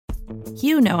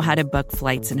You know how to book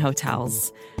flights and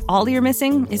hotels. All you're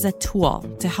missing is a tool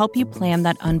to help you plan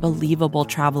that unbelievable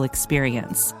travel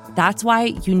experience. That's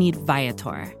why you need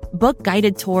Viator. Book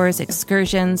guided tours,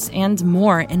 excursions, and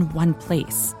more in one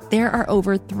place. There are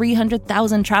over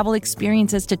 300,000 travel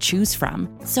experiences to choose from,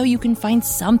 so you can find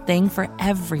something for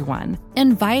everyone.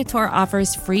 And Viator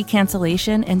offers free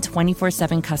cancellation and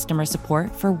 24/7 customer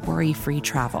support for worry-free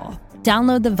travel.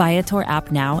 Download the Viator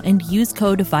app now and use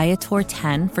code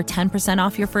Viator10 for 10%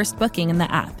 off your first booking in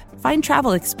the app. Find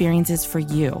travel experiences for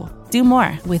you. Do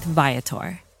more with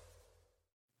Viator.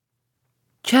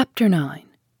 Chapter 9.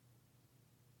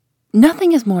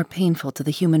 Nothing is more painful to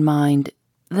the human mind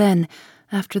than,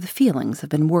 after the feelings have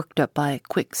been worked up by a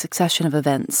quick succession of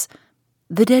events,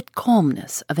 the dead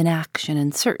calmness of inaction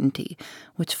and certainty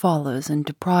which follows and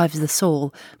deprives the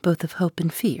soul both of hope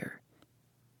and fear.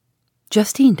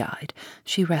 Justine died,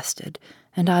 she rested,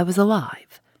 and I was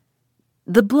alive.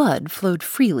 The blood flowed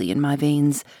freely in my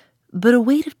veins, but a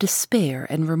weight of despair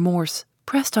and remorse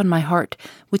pressed on my heart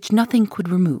which nothing could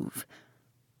remove.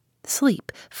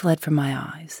 Sleep fled from my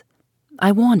eyes.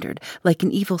 I wandered like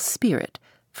an evil spirit,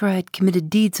 for I had committed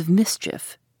deeds of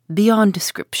mischief, beyond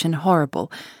description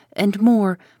horrible, and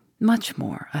more, much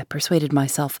more, I persuaded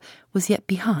myself, was yet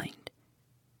behind.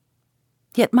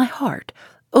 Yet my heart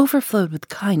overflowed with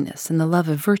kindness and the love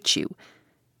of virtue.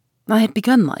 I had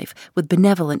begun life with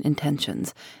benevolent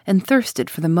intentions, and thirsted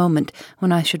for the moment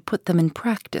when I should put them in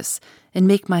practice and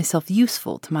make myself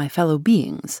useful to my fellow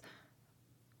beings.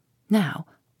 Now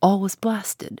all was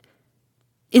blasted.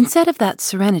 Instead of that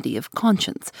serenity of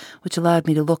conscience which allowed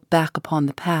me to look back upon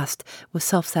the past with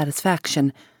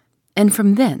self-satisfaction, and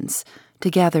from thence to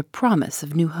gather promise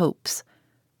of new hopes,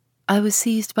 I was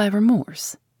seized by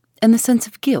remorse and the sense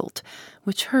of guilt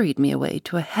which hurried me away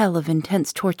to a hell of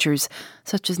intense tortures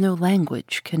such as no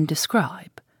language can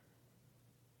describe.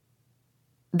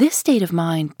 This state of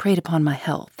mind preyed upon my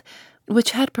health,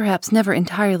 which had perhaps never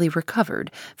entirely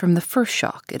recovered from the first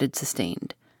shock it had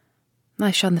sustained. I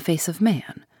shunned the face of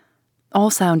man. All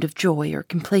sound of joy or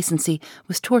complacency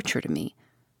was torture to me.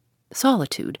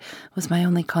 Solitude was my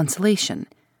only consolation.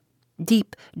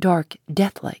 Deep, dark,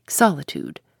 death-like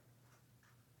solitude.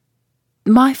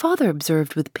 My father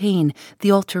observed with pain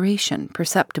the alteration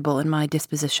perceptible in my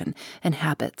disposition and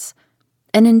habits,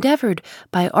 and endeavored,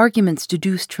 by arguments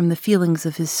deduced from the feelings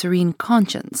of his serene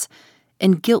conscience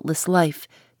and guiltless life,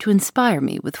 to inspire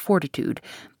me with fortitude,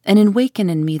 and awaken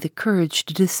in me the courage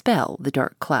to dispel the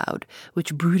dark cloud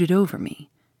which brooded over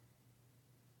me.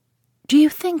 "Do you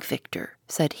think, Victor,"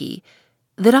 said he,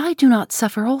 "that I do not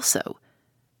suffer also?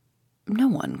 No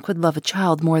one could love a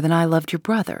child more than I loved your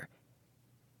brother."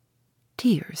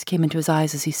 Tears came into his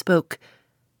eyes as he spoke.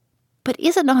 "But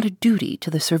is it not a duty to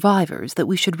the survivors that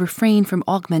we should refrain from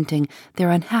augmenting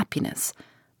their unhappiness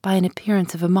by an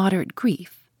appearance of immoderate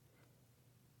grief?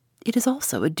 It is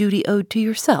also a duty owed to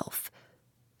yourself,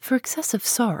 for excessive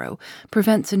sorrow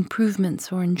prevents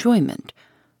improvements or enjoyment,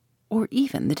 or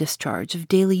even the discharge of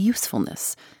daily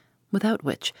usefulness, without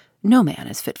which no man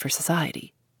is fit for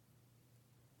society."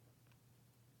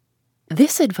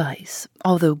 This advice,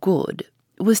 although good,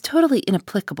 was totally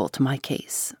inapplicable to my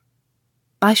case.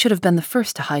 I should have been the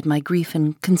first to hide my grief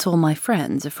and console my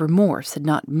friends if remorse had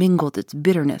not mingled its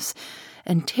bitterness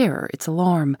and terror its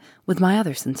alarm with my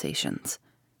other sensations.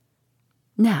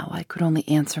 Now I could only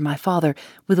answer my father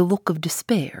with a look of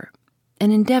despair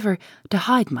and endeavor to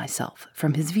hide myself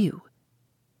from his view.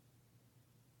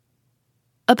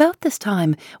 About this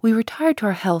time we retired to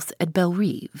our house at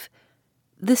Bellerive.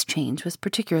 This change was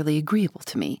particularly agreeable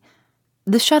to me.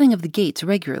 The shutting of the gates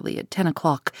regularly at 10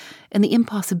 o'clock and the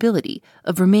impossibility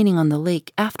of remaining on the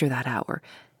lake after that hour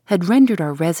had rendered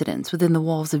our residence within the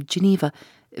walls of Geneva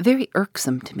very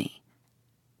irksome to me.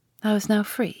 I was now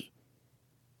free.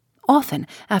 Often,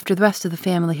 after the rest of the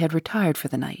family had retired for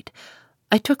the night,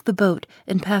 I took the boat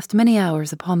and passed many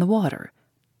hours upon the water.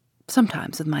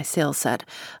 Sometimes, with my sails set,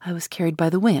 I was carried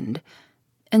by the wind,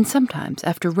 and sometimes,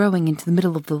 after rowing into the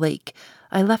middle of the lake,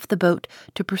 I left the boat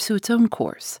to pursue its own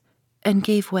course, and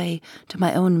gave way to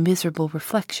my own miserable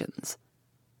reflections.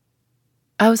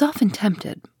 I was often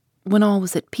tempted, when all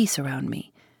was at peace around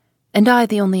me, and I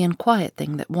the only unquiet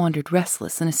thing that wandered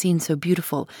restless in a scene so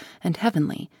beautiful and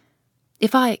heavenly,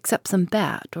 if I except some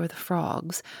bat or the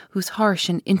frogs, whose harsh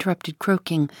and interrupted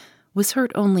croaking was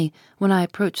heard only when I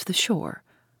approached the shore.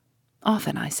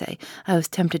 Often, I say, I was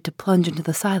tempted to plunge into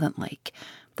the silent lake,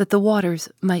 that the waters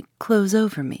might close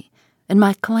over me and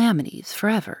my calamities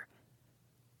forever.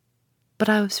 But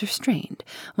I was restrained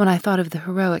when I thought of the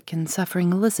heroic and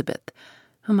suffering Elizabeth,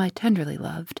 whom I tenderly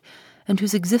loved, and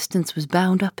whose existence was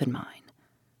bound up in mine.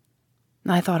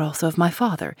 I thought also of my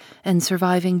father and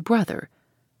surviving brother.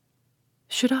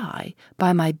 Should I,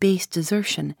 by my base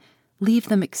desertion, leave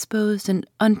them exposed and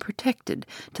unprotected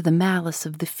to the malice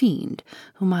of the fiend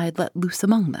whom I had let loose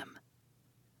among them?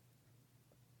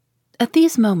 At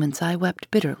these moments I wept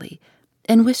bitterly,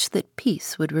 and wished that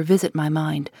peace would revisit my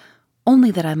mind,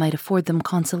 only that I might afford them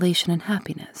consolation and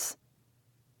happiness.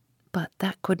 But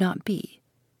that could not be.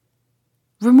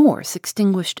 Remorse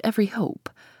extinguished every hope.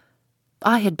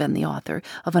 I had been the author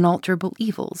of unalterable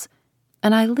evils,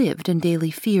 and I lived in daily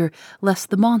fear lest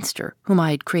the monster whom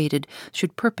I had created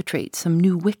should perpetrate some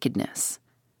new wickedness.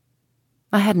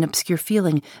 I had an obscure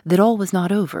feeling that all was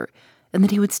not over, and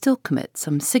that he would still commit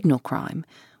some signal crime,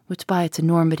 which by its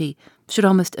enormity should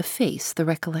almost efface the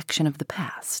recollection of the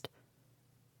past.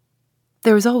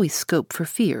 There was always scope for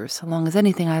fear so long as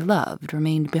anything I loved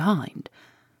remained behind.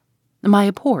 My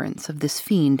abhorrence of this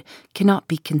fiend cannot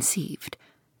be conceived.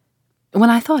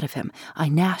 When I thought of him, I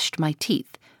gnashed my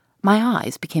teeth, my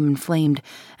eyes became inflamed,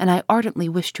 and I ardently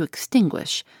wished to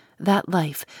extinguish that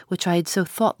life which I had so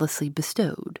thoughtlessly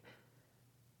bestowed.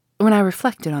 When I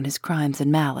reflected on his crimes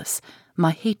and malice,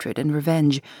 my hatred and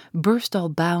revenge burst all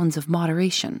bounds of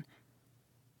moderation.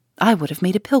 I would have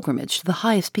made a pilgrimage to the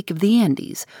highest peak of the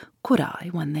Andes, could I,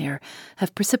 when there,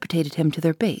 have precipitated him to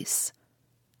their base.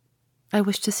 I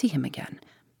wished to see him again,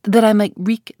 that I might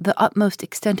wreak the utmost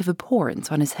extent of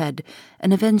abhorrence on his head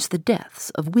and avenge the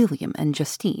deaths of William and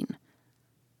Justine.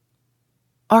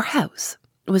 Our house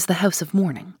was the house of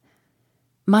mourning.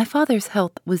 My father's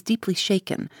health was deeply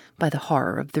shaken by the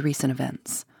horror of the recent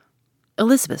events.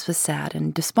 Elizabeth was sad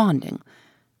and desponding.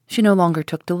 She no longer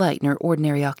took delight in her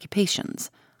ordinary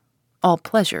occupations. All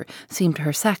pleasure seemed to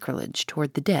her sacrilege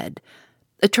toward the dead.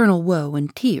 Eternal woe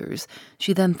and tears,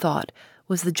 she then thought,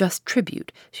 was the just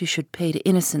tribute she should pay to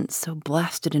innocence so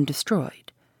blasted and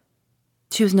destroyed.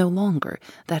 She was no longer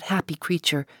that happy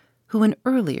creature who in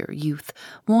earlier youth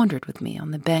wandered with me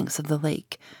on the banks of the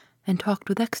lake and talked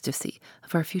with ecstasy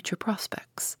of our future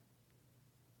prospects.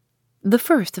 The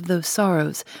first of those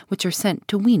sorrows which are sent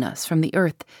to wean us from the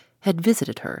earth had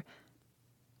visited her.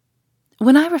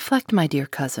 "When I reflect, my dear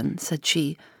cousin," said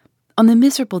she, "on the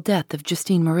miserable death of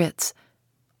Justine Moritz,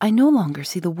 I no longer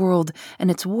see the world and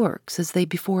its works as they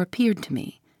before appeared to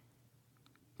me.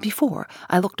 Before,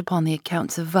 I looked upon the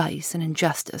accounts of vice and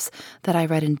injustice that I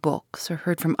read in books or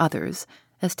heard from others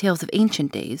as tales of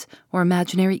ancient days or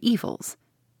imaginary evils.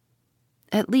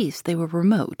 At least they were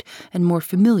remote and more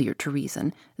familiar to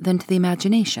reason than to the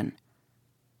imagination.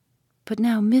 But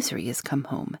now misery has come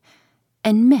home,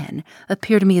 and men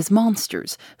appear to me as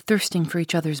monsters thirsting for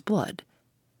each other's blood.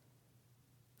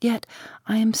 Yet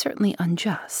I am certainly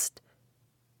unjust.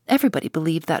 Everybody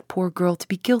believed that poor girl to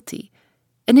be guilty,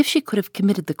 and if she could have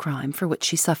committed the crime for which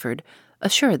she suffered,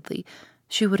 assuredly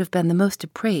she would have been the most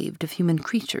depraved of human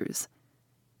creatures.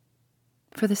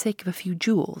 For the sake of a few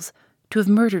jewels, to have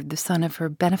murdered the son of her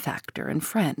benefactor and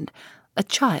friend, a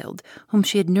child whom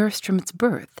she had nursed from its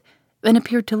birth, and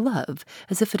appeared to love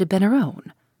as if it had been her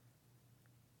own.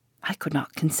 I could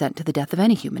not consent to the death of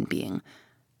any human being,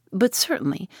 but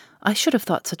certainly I should have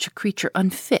thought such a creature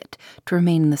unfit to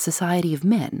remain in the society of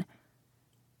men.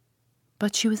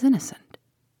 But she was innocent.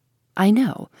 I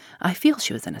know, I feel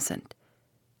she was innocent.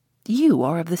 You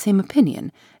are of the same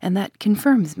opinion, and that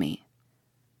confirms me.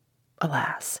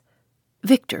 Alas,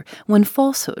 Victor, when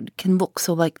falsehood can look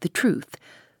so like the truth,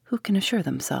 who can assure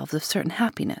themselves of certain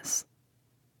happiness?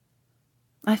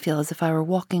 I feel as if I were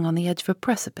walking on the edge of a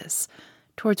precipice,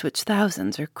 towards which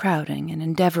thousands are crowding and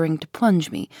endeavoring to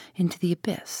plunge me into the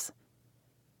abyss.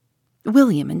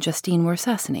 William and Justine were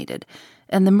assassinated,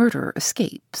 and the murderer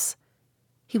escapes.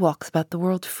 He walks about the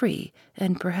world free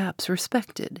and perhaps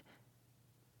respected.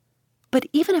 But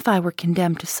even if I were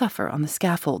condemned to suffer on the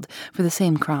scaffold for the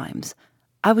same crimes,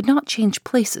 I would not change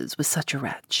places with such a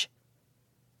wretch.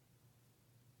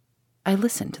 I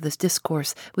listened to this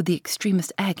discourse with the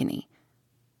extremest agony.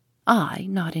 I,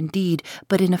 not in deed,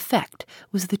 but in effect,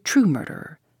 was the true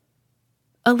murderer.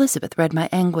 Elizabeth read my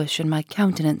anguish in my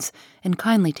countenance, and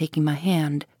kindly taking my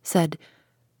hand, said,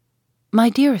 "My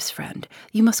dearest friend,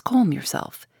 you must calm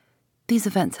yourself. These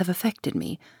events have affected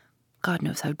me, God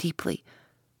knows how deeply,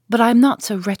 but I am not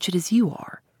so wretched as you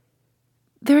are.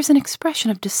 There is an expression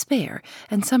of despair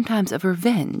and sometimes of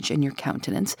revenge in your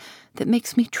countenance that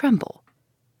makes me tremble.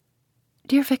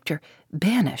 Dear Victor,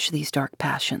 banish these dark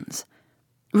passions.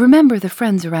 Remember the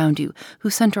friends around you who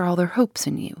center all their hopes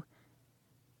in you.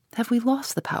 Have we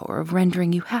lost the power of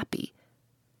rendering you happy?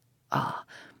 Ah,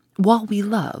 while we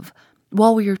love,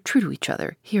 while we are true to each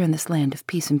other here in this land of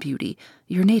peace and beauty,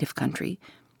 your native country,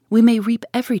 we may reap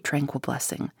every tranquil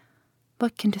blessing.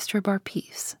 What can disturb our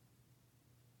peace?"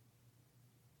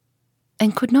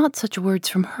 And could not such words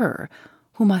from her,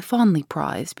 whom I fondly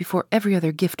prized before every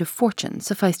other gift of fortune,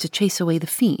 suffice to chase away the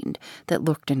fiend that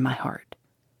lurked in my heart?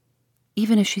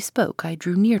 Even as she spoke, I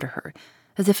drew near to her,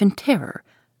 as if in terror,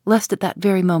 lest at that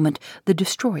very moment the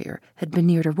destroyer had been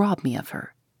near to rob me of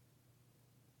her.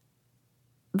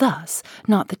 Thus,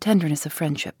 not the tenderness of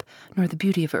friendship, nor the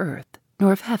beauty of earth,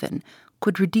 nor of heaven,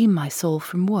 could redeem my soul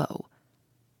from woe.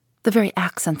 The very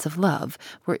accents of love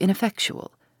were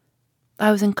ineffectual.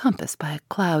 I was encompassed by a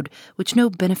cloud which no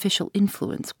beneficial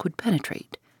influence could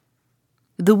penetrate.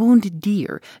 The wounded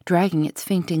deer, dragging its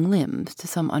fainting limbs to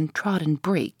some untrodden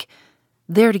brake,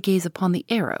 there to gaze upon the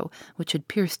arrow which had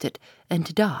pierced it and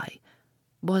to die,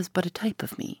 was but a type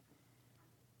of me.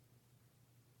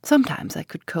 Sometimes I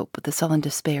could cope with the sullen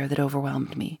despair that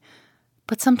overwhelmed me,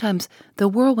 but sometimes the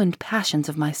whirlwind passions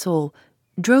of my soul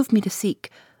drove me to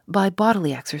seek, by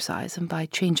bodily exercise and by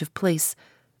change of place,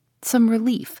 some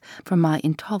relief from my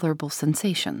intolerable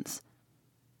sensations.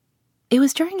 It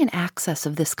was during an access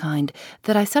of this kind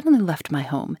that I suddenly left my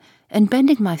home, and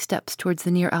bending my steps towards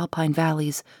the near alpine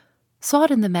valleys,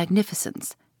 sought in the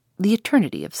magnificence, the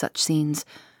eternity of such scenes,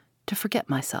 to forget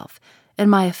myself and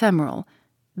my ephemeral,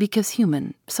 because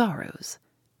human, sorrows.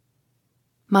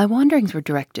 My wanderings were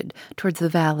directed towards the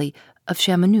valley of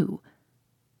Chamonix.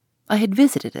 I had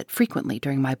visited it frequently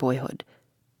during my boyhood.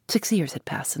 6 years had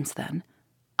passed since then.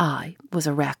 I was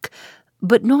a wreck,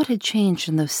 but naught had changed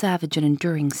in those savage and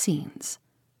enduring scenes.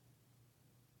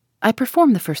 I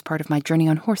performed the first part of my journey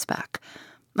on horseback.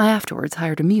 I afterwards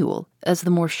hired a mule, as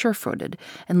the more sure-footed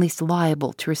and least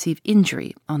liable to receive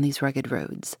injury on these rugged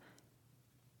roads.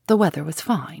 The weather was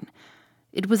fine.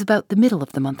 It was about the middle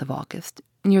of the month of August,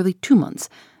 nearly 2 months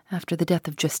after the death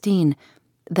of Justine,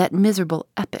 that miserable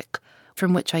epoch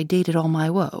from which I dated all my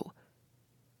woe.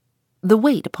 The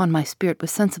weight upon my spirit was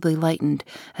sensibly lightened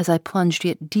as I plunged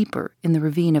yet deeper in the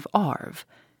ravine of Arve.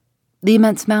 The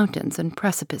immense mountains and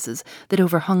precipices that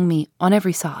overhung me on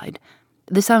every side,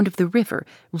 the sound of the river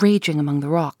raging among the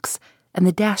rocks, and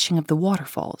the dashing of the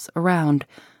waterfalls around,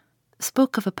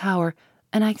 spoke of a power,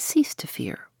 and I ceased to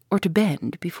fear or to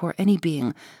bend before any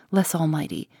being less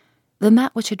almighty than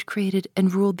that which had created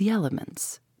and ruled the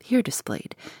elements, here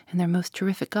displayed in their most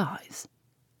terrific guise.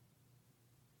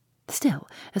 Still,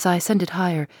 as I ascended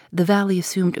higher, the valley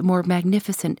assumed a more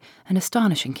magnificent and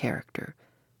astonishing character.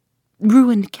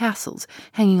 Ruined castles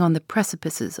hanging on the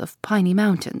precipices of piny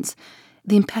mountains,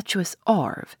 the impetuous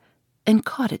Arve, and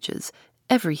cottages,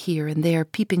 every here and there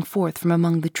peeping forth from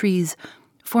among the trees,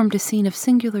 formed a scene of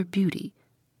singular beauty.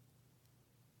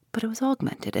 But it was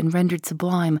augmented and rendered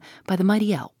sublime by the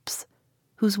mighty Alps,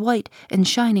 whose white and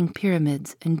shining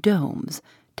pyramids and domes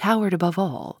towered above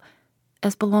all,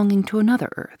 as belonging to another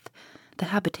earth, the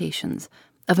habitations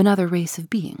of another race of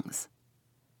beings.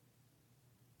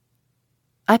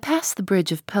 I passed the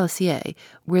bridge of Pelissier,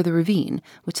 where the ravine,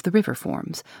 which the river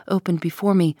forms, opened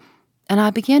before me, and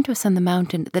I began to ascend the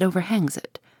mountain that overhangs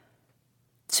it.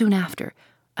 Soon after,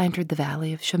 I entered the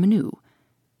valley of Chamonix.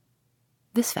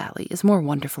 This valley is more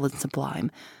wonderful and sublime,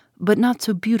 but not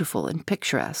so beautiful and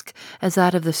picturesque as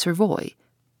that of the Savoy,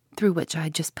 through which I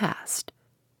had just passed.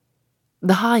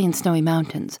 The high and snowy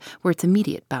mountains were its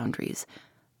immediate boundaries,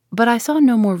 but I saw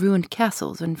no more ruined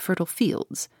castles and fertile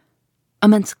fields.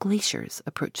 Immense glaciers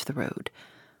approached the road.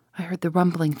 I heard the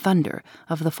rumbling thunder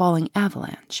of the falling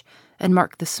avalanche, and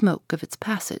marked the smoke of its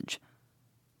passage.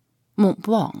 Mont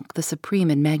Blanc, the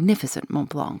supreme and magnificent Mont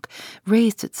Blanc,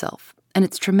 raised itself, and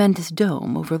its tremendous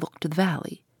dome overlooked the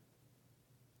valley.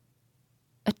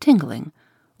 A tingling,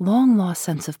 long-lost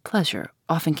sense of pleasure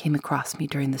often came across me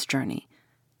during this journey.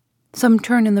 Some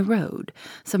turn in the road,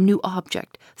 some new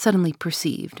object suddenly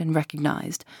perceived and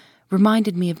recognized,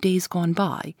 reminded me of days gone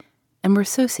by, and were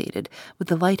associated with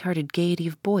the light-hearted gaiety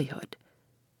of boyhood.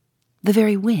 The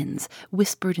very winds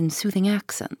whispered in soothing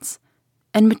accents,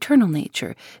 and maternal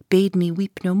nature bade me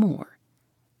weep no more.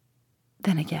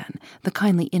 Then again, the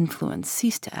kindly influence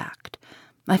ceased to act.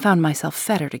 I found myself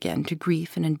fettered again to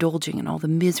grief and indulging in all the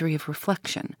misery of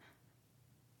reflection.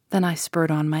 Then I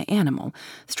spurred on my animal,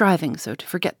 striving so to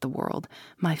forget the world,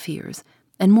 my fears,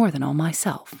 and more than all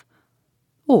myself.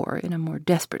 Or, in a more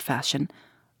desperate fashion,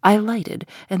 I alighted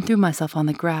and threw myself on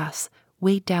the grass,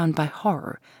 weighed down by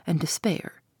horror and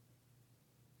despair.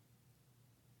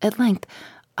 At length,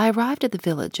 I arrived at the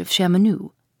village of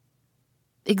Chamonix.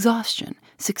 Exhaustion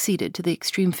succeeded to the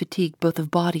extreme fatigue both of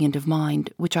body and of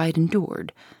mind which I had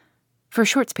endured. For a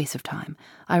short space of time,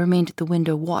 I remained at the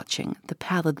window watching the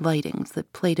pallid lightings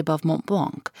that played above Mont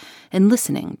Blanc, and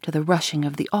listening to the rushing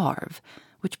of the Arve,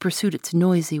 which pursued its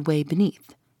noisy way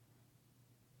beneath.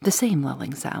 The same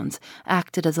lulling sounds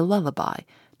acted as a lullaby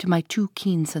to my too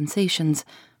keen sensations,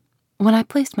 When I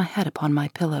placed my head upon my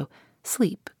pillow,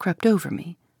 sleep crept over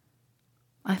me.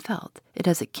 I felt it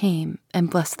as it came and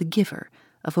blessed the giver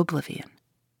of oblivion.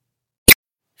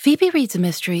 Phoebe Reads a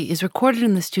Mystery is recorded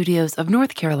in the studios of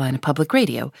North Carolina Public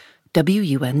Radio,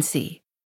 WUNC.